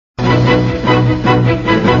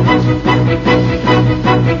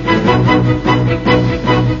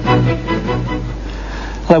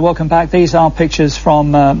Hello, welcome back. These are pictures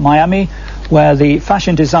from Miami, where the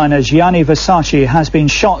fashion designer Gianni Versace has been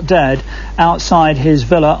shot dead outside his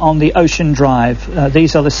villa on the Ocean Drive.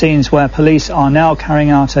 These are the scenes where police are now carrying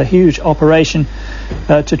out a huge operation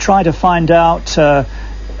to try to find out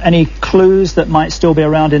any clues that might still be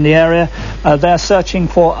around in the area. They're searching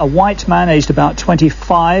for a white man aged about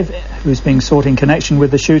 25 who's being sought in connection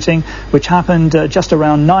with the shooting, which happened just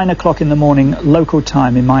around 9 o'clock in the morning local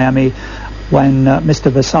time in Miami, when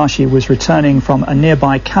Mr. Versace was returning from a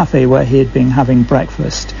nearby cafe where he had been having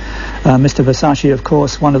breakfast. Mr. Versace, of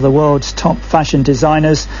course, one of the world's top fashion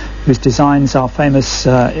designers, whose designs are famous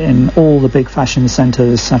in all the big fashion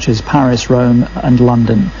centres such as Paris, Rome and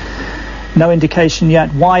London. No indication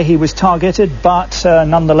yet why he was targeted, but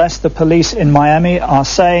nonetheless the police in Miami are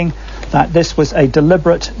saying that this was a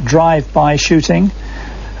deliberate drive-by shooting.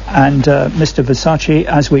 And Mr. Versace,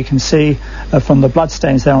 as we can see from the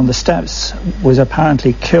bloodstains there on the steps, was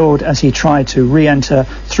apparently killed as he tried to re-enter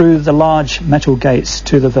through the large metal gates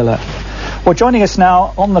to the villa. Well, joining us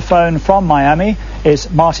now on the phone from Miami is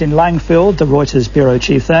Martin Langfield, the Reuters bureau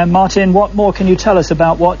chief there. Martin, what more can you tell us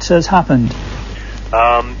about what has happened?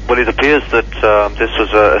 Well, it appears that this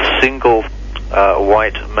was a single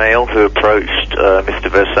white male who approached Mr.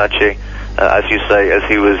 Versace. As you say, as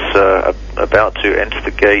he was about to enter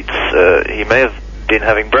the gates, he may have been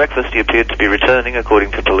having breakfast. He appeared to be returning,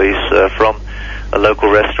 according to police, from a local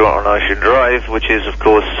restaurant on Ocean Drive, which is, of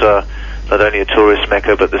course, not only a tourist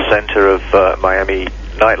mecca, but the center of Miami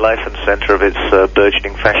nightlife and center of its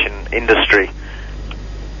burgeoning fashion industry.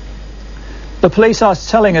 The police are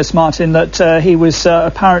telling us, Martin, that he was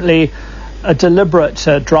apparently a deliberate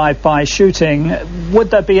drive-by shooting. Would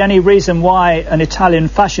there be any reason why an Italian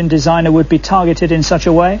fashion designer would be targeted in such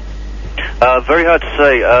a way? Very hard to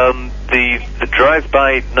say. The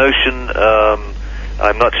drive-by notion,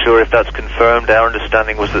 I'm not sure if that's confirmed. Our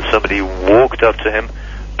understanding was that somebody walked up to him,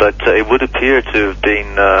 but it would appear to have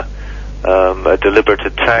been a deliberate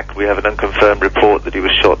attack. We have an unconfirmed report that he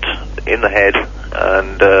was shot in the head,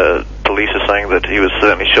 and police are saying that he was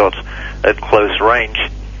certainly shot at close range.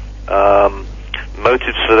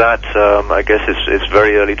 Motives for that, I guess it's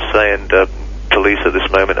very early to say, and police at this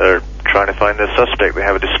moment are trying to find their suspect. They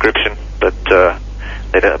have a description, but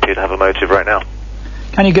they don't appear to have a motive right now.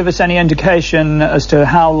 Can you give us any indication as to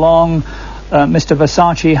how long Mr.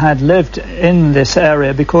 Versace had lived in this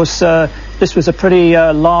area? Because this was a pretty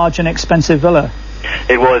large and expensive villa.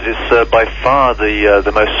 It was. It's by far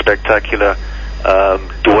the most spectacular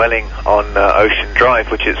dwelling on Ocean Drive,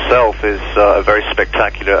 which itself is a very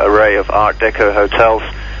spectacular array of Art Deco hotels.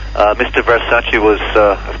 Mr. Versace was,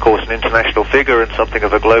 of course, an international figure and something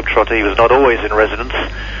of a globetrotter. He was not always in residence,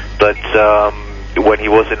 but when he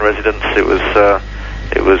was in residence, it was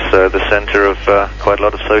the center of quite a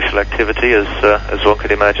lot of social activity, as one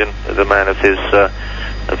could imagine. The man of his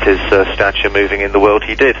stature moving in the world,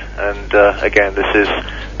 he did. And again, this is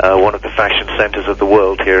one of the fashion centers of the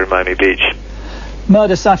world here in Miami Beach.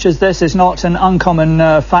 Murder such as this is not an uncommon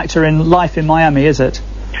factor in life in Miami, is it?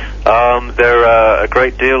 There are a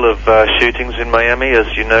great deal of shootings in Miami, as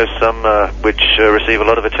you know, some which receive a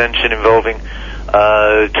lot of attention, involving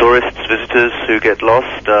tourists, visitors who get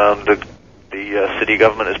lost. The city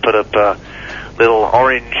government has put up little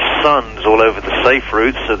orange suns all over the safe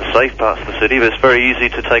routes, so the safe parts of the city, but it's very easy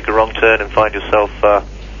to take a wrong turn and find yourself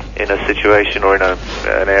in a situation or in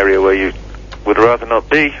an area where you would rather not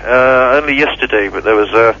be. Only yesterday, but there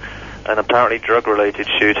was an apparently drug-related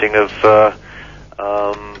shooting of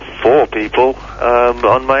 4 people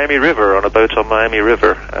on Miami River, on a boat on Miami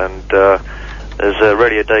River, and there's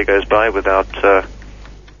rarely a day goes by without a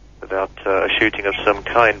shooting of some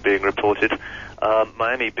kind being reported.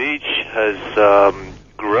 Miami Beach has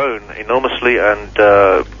grown enormously and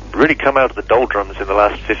really come out of the doldrums in the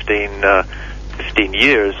last 15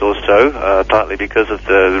 years or so, partly because of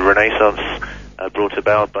the renaissance brought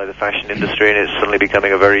about by the fashion industry, and it's suddenly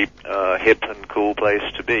becoming a very hip and cool place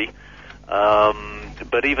to be.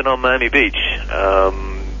 But even on Miami Beach,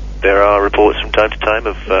 there are reports from time to time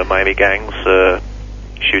of Miami gangs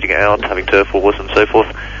shooting out, having turf wars and so forth.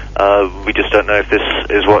 We just don't know if this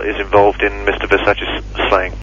is what is involved in Mr. Versace's slaying.